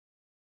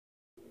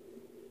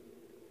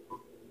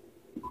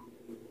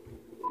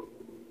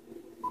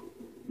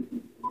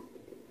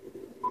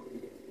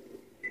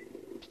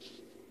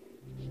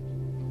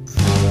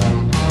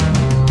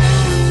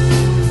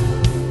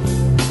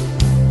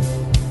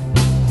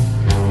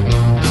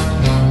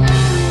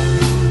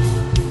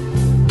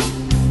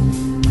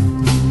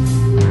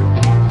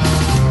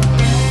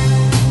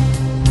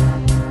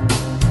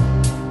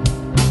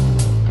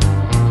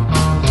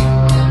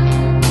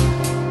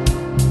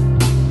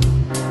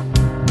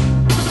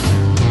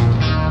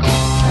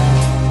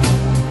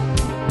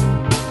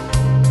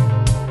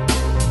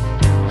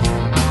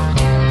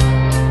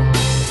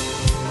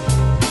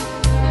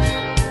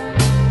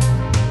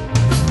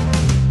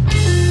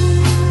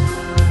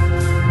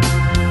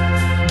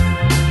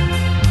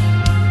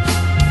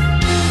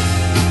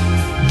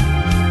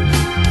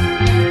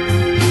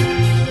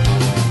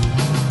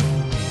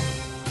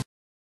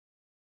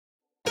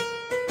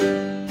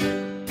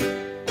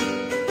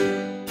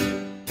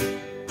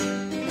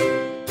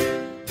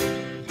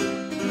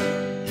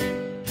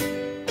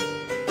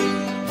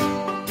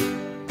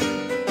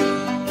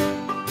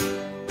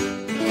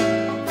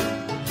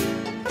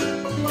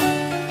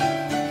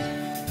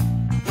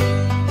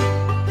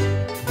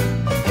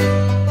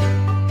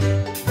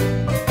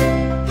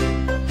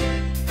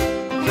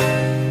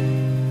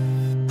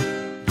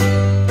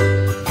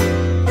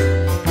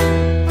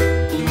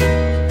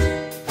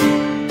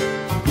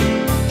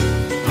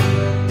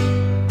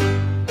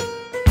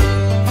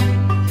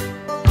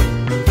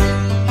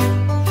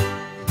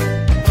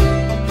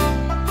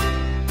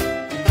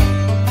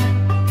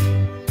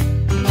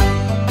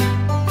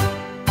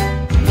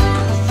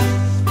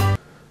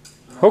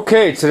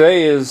Okay,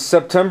 today is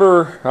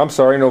November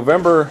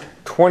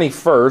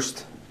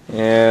 21st,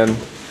 and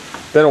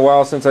it's been a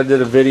while since I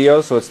did a video,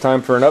 so it's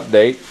time for an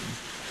update.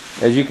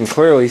 As you can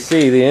clearly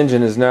see, the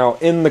engine is now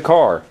in the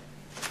car,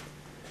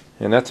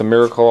 and that's a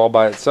miracle all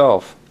by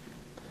itself.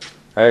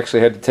 I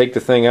actually had to take the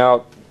thing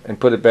out and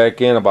put it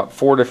back in about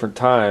 4 different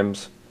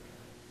times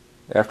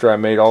after I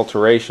made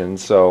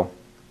alterations, so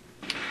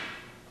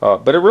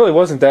but it really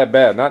wasn't that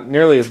bad, not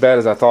nearly as bad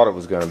as I thought it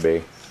was going to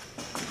be.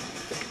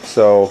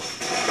 So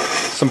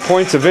some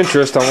points of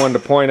interest I wanted to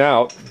point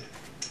out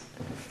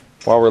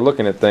while we're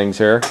looking at things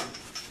here.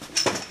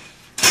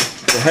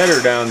 The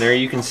header down there,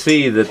 you can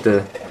see that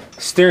the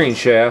steering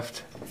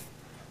shaft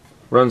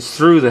runs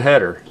through the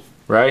header,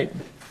 right?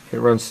 It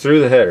runs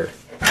through the header.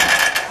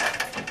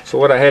 So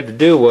what I had to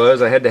do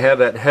was I had to have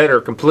that header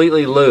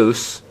completely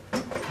loose,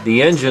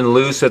 the engine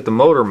loose at the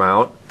motor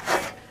mount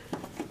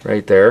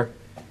right there,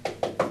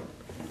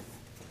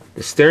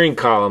 the steering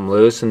column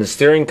loose, and the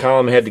steering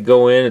column had to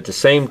go in at the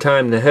same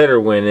time the header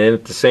went in,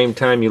 at the same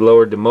time you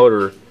lowered the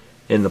motor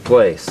into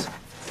place.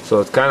 So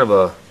it's kind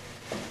of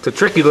it's a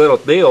tricky little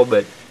deal,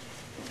 but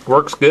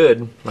works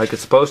good like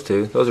it's supposed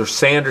to. Those are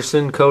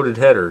Sanderson coated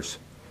headers,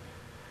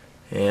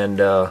 and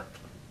the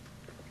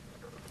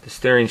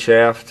steering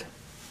shaft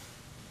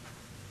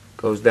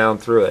goes down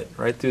through it,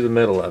 right through the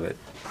middle of it.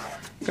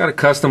 Got a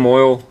custom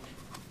oil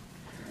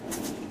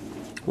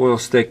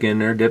stick in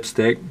there,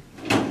 dipstick.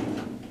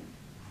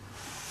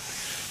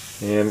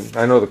 And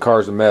I know the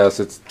car's a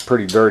mess. It's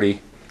pretty dirty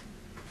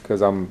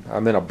because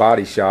I'm in a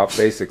body shop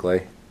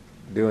basically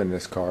doing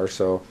this car,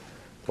 so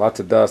lots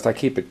of dust. I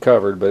keep it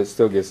covered, but it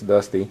still gets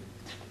dusty.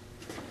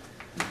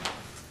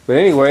 But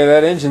anyway,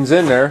 that engine's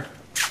in there.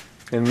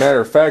 And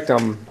matter of fact,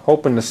 I'm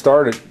hoping to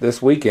start it this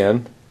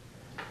weekend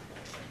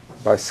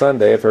by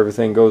Sunday if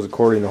everything goes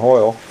according to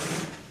Hoyle.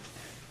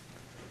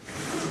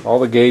 All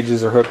the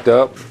gauges are hooked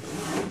up.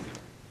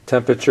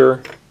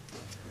 Temperature,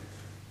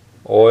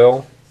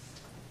 oil.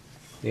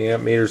 The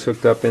amp meter's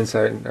hooked up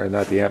inside, or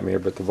not the amp meter,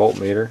 but the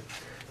voltmeter.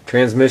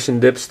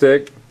 Transmission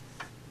dipstick,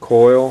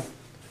 coil,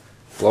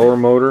 blower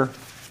motor.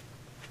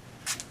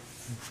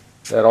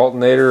 That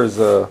alternator is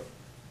them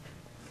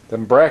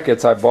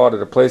brackets I bought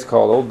at a place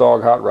called Old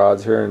Dog Hot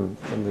Rods here in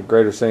the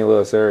greater St.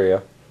 Louis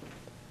area.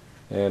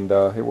 And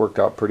it worked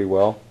out pretty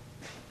well.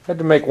 Had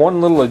to make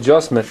one little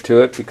adjustment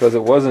to it because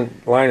it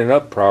wasn't lining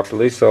up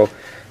properly, so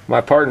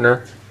my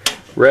partner,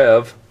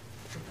 Rev,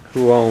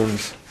 who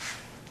owns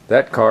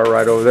that car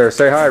right over there.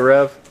 Say hi,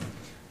 Rev.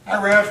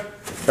 Hi,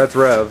 Rev. That's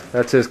Rev.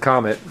 That's his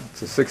Comet.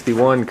 It's a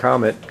 61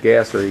 Comet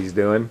gasser he's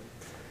doing.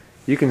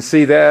 You can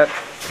see that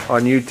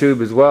on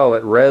YouTube as well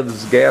at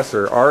Rev's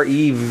Gasser.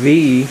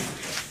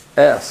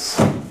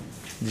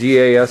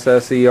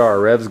 R-E-V-S-G-A-S-S-E-R.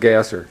 Rev's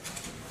Gasser.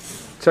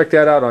 Check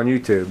that out on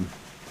YouTube.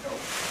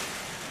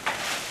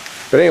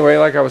 But anyway,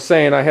 like I was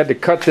saying, I had to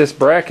cut this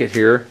bracket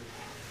here.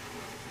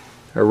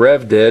 Or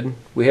Rev did.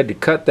 We had to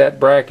cut that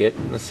bracket.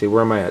 Let's see,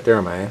 where am I at? There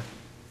am I at.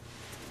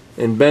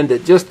 And bend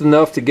it just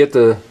enough to get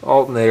the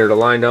alternator to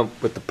line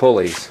up with the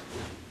pulleys.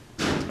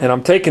 And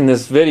I'm taking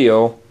this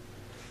video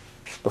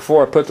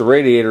before I put the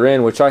radiator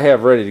in, which I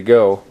have ready to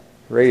go.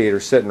 The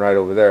radiator's sitting right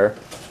over there.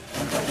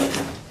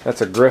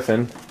 That's a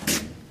Griffin.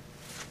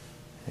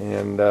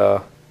 And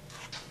as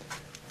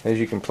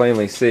you can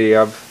plainly see,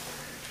 I've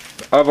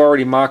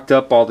already mocked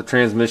up all the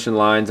transmission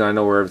lines, and I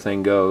know where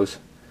everything goes.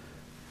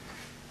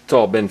 It's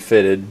all been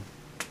fitted,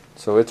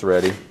 so it's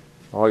ready.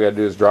 All I gotta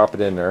do is drop it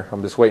in there.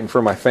 I'm just waiting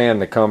for my fan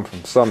to come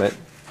from Summit.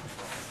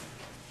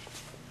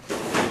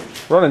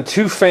 Running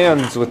 2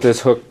 fans with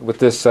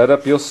this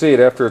setup. You'll see it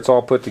after it's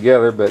all put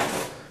together, but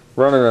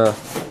running a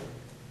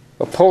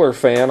puller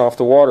fan off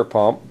the water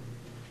pump.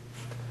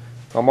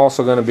 I'm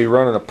also going to be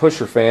running a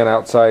pusher fan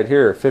outside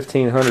here,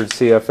 1500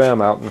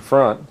 CFM out in the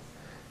front,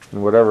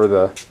 and whatever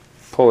the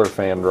puller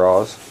fan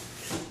draws.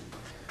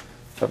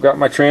 I've got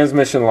my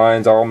transmission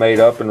lines all made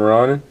up and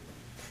running.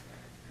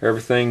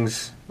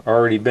 Everything's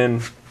already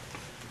been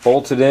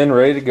bolted in,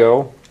 ready to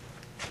go.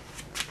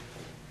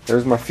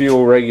 There's my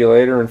fuel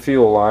regulator and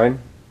fuel line.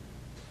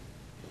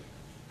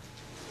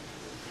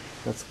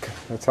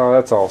 That's how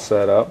that's all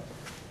set up.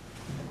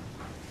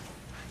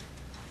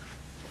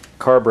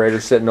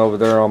 Carburetor sitting over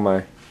there in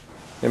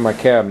my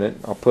cabinet.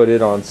 I'll put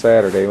it on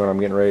Saturday when I'm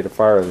getting ready to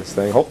fire this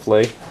thing.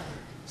 Hopefully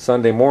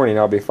Sunday morning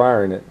I'll be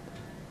firing it.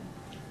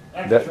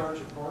 Active charge,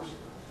 of course.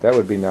 That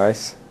would be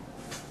nice.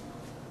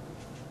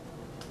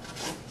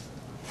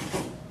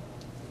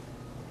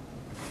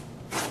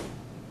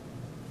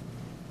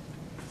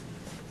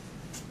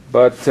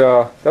 But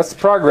that's the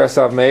progress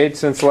I've made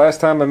since the last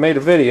time I made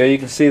a video. You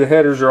can see the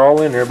headers are all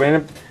in there.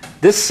 But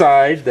this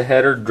side, the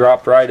header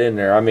dropped right in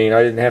there. I mean,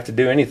 I didn't have to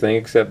do anything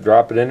except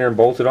drop it in there and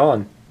bolt it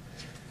on.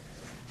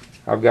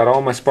 I've got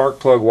all my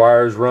spark plug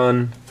wires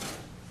run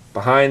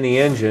behind the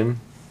engine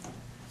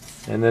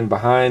and then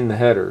behind the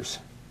headers.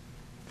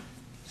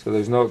 So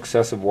there's no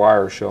excessive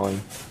wire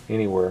showing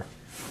anywhere,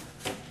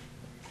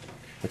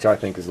 which I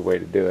think is the way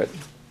to do it.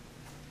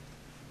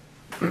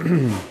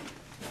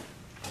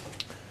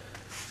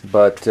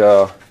 But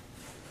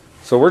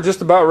so So we're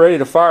just about ready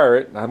to fire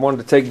it. I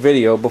wanted to take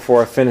video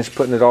before I finished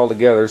putting it all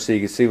together so you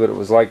could see what it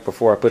was like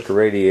before I put the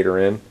radiator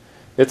in.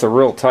 It's a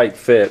real tight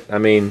fit. I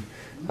mean,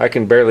 I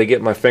can barely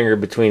get my finger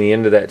between the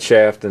end of that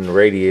shaft and the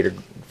radiator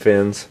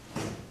fins.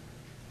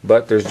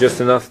 But there's just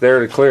enough there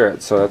to clear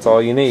it, so that's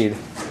all you need.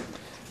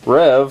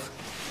 Rev,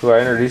 who I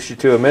introduced you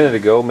to a minute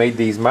ago, made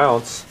these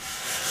mounts.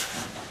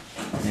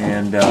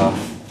 And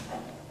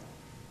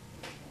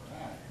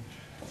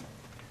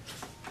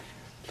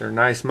they're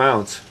nice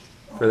mounts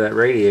for that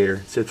radiator.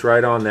 It sits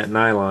right on that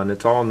nylon.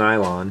 It's all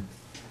nylon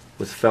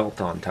with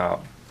felt on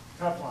top.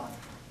 Teflon.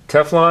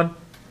 Teflon?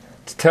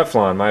 It's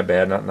Teflon, my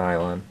bad, not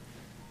nylon.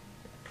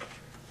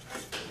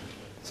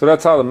 So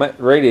that's how the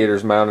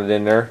radiator's mounted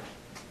in there.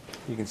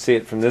 You can see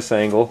it from this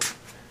angle.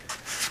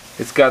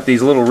 It's got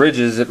these little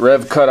ridges that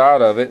Rev cut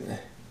out of it.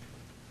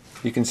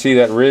 You can see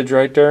that ridge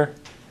right there?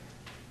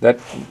 That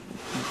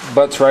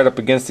butts right up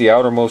against the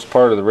outermost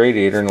part of the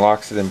radiator and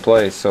locks it in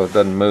place so it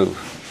doesn't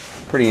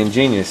move. Pretty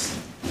ingenious.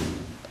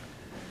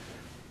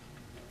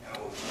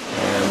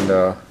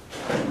 And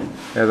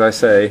as I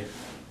say,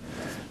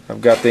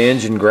 I've got the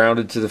engine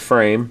grounded to the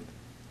frame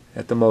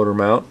at the motor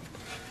mount.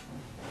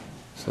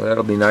 So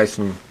that'll be nice,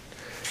 and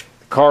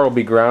the car will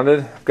be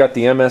grounded. I've got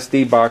the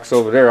MSD box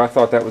over there. I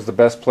thought that was the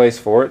best place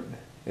for it.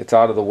 It's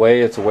out of the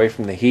way, it's away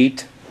from the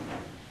heat,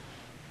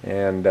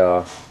 and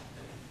in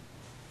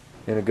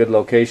a good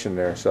location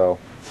there, so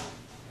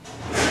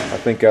I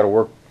think that'll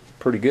work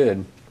pretty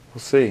good.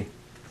 We'll see.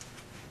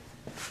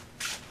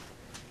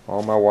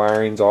 All my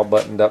wiring's all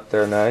buttoned up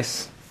there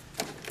nice.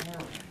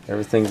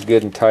 Everything's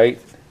good and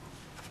tight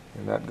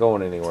and not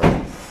going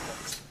anywhere.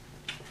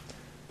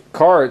 The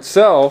car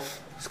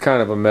itself is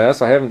kind of a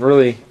mess. I haven't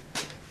really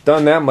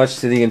done that much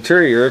to the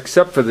interior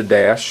except for the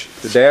dash.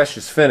 The dash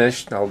is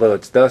finished, although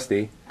it's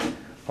dusty.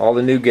 All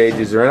the new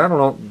gauges are in. I don't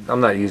know,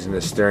 I'm not using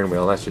this steering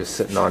wheel. That's just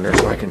sitting on there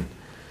so I can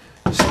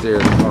steer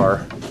the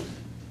car.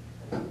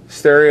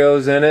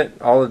 Stereo's in it.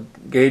 All the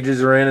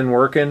gauges are in and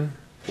working.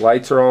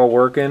 Lights are all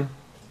working.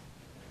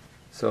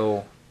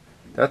 So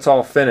that's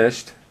all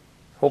finished.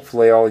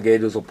 Hopefully all the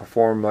gauges will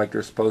perform like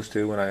they're supposed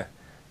to when I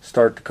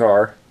start the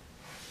car.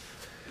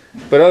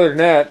 But other than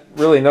that,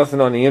 really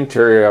nothing on the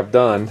interior I've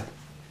done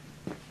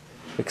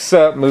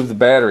except move the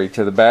battery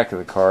to the back of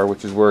the car,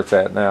 which is where it's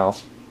at now.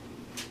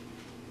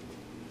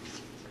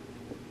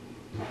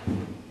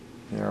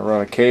 I run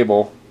a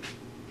cable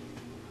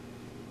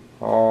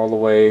all the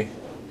way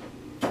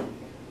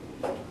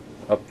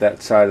up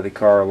that side of the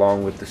car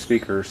along with the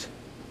speaker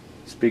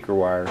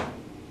wire.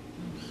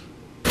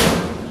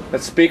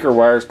 That speaker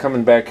wire is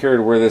coming back here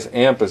to where this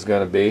amp is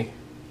going to be.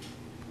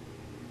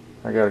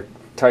 I got to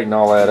tighten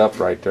all that up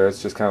right there.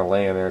 It's just kind of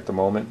laying there at the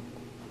moment.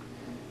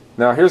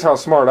 Now here's how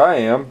smart I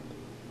am.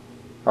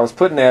 I was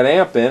putting that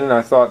amp in and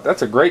I thought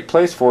that's a great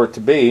place for it to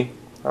be.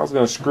 I was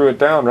going to screw it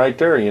down right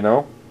there, you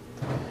know.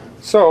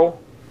 So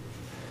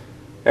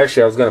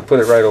actually I was going to put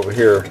it right over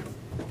here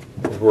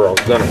is where I was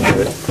going to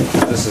put it.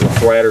 This is a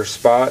flatter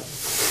spot.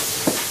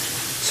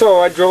 So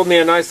I drilled me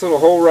a nice little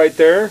hole right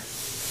there,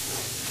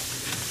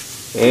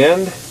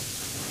 and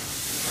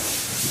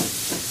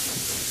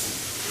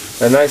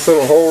a nice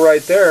little hole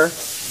right there.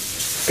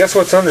 Guess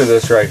what's under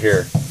this right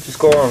here? Just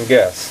go on and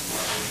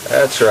guess.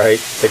 That's right,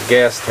 the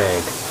gas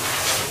tank.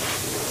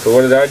 So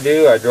what did I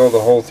do? I drilled a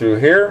hole through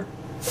here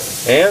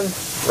and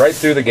right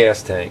through the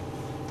gas tank.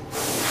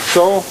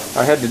 So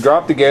I had to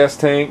drop the gas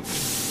tank,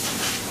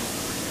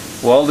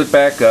 weld it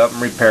back up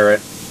and repair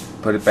it,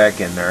 put it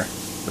back in there.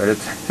 But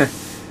it's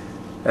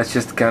that's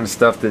just the kind of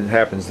stuff that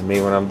happens to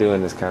me when I'm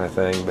doing this kind of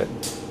thing. But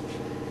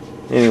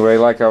anyway,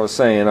 like I was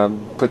saying, I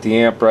put the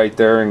amp right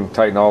there and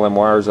tighten all them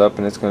wires up,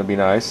 and it's going to be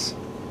nice.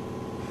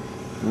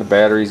 And the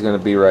battery's going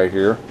to be right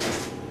here.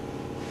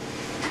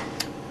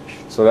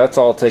 So that's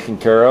all taken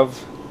care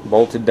of,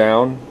 bolted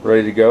down,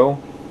 ready to go.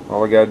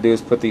 All I got to do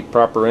is put the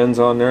proper ends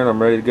on there and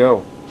I'm ready to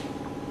go.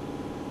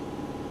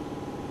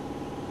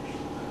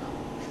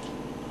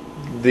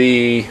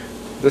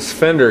 This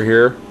fender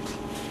here,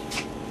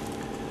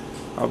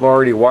 I've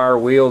already wire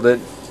wheeled it,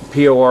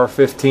 POR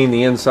 15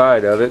 the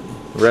inside of it.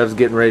 Rev's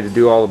getting ready to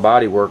do all the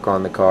body work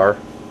on the car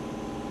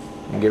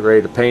and get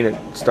ready to paint it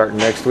starting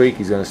next week.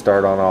 He's going to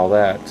start on all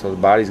that, so the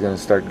body's going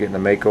to start getting a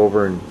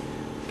makeover and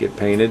get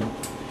painted.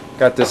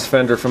 Got this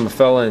fender from a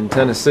fella in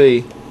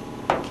Tennessee,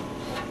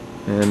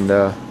 and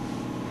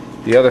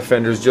the other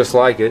fender's just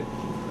like it.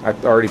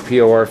 I've already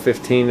POR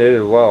 15'd it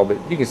as well, but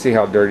you can see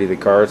how dirty the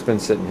car is. It's been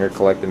sitting here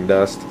collecting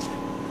dust.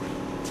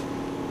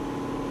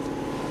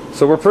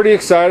 So we're pretty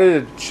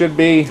excited. It should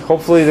be,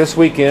 hopefully this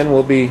weekend,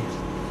 we'll be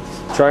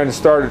trying to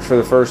start it for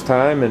the first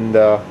time and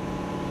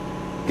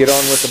get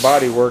on with the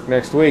body work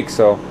next week.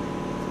 So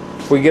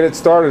if we get it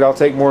started, I'll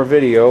take more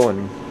video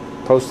and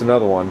post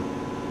another one.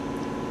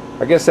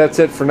 I guess that's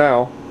it for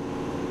now.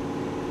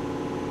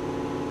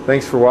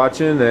 Thanks for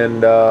watching,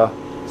 and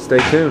stay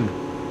tuned.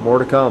 More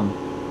to come.